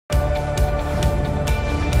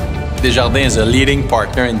Desjardins is a leading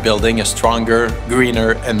partner in building a stronger,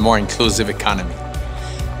 greener, and more inclusive economy.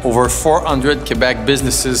 Over 400 Quebec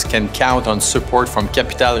businesses can count on support from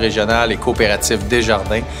Capitale Régionale et Coopérative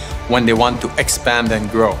Desjardins when they want to expand and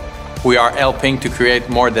grow. We are helping to create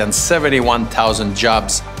more than 71,000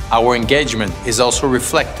 jobs. Our engagement is also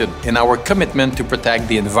reflected in our commitment to protect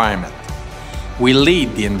the environment. We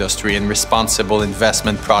lead the industry in responsible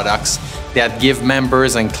investment products that give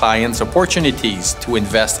members and clients opportunities to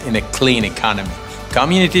invest in a clean economy.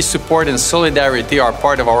 Community support and solidarity are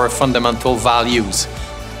part of our fundamental values,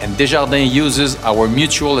 and Desjardins uses our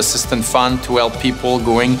Mutual Assistance Fund to help people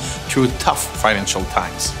going through tough financial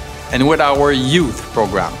times. And with our youth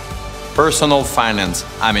program, Personal Finance,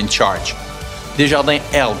 I'm in Charge, Desjardins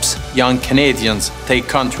helps young Canadians take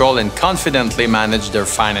control and confidently manage their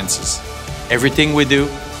finances. Everything we do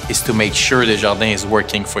is to make sure Desjardins is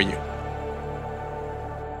working for you.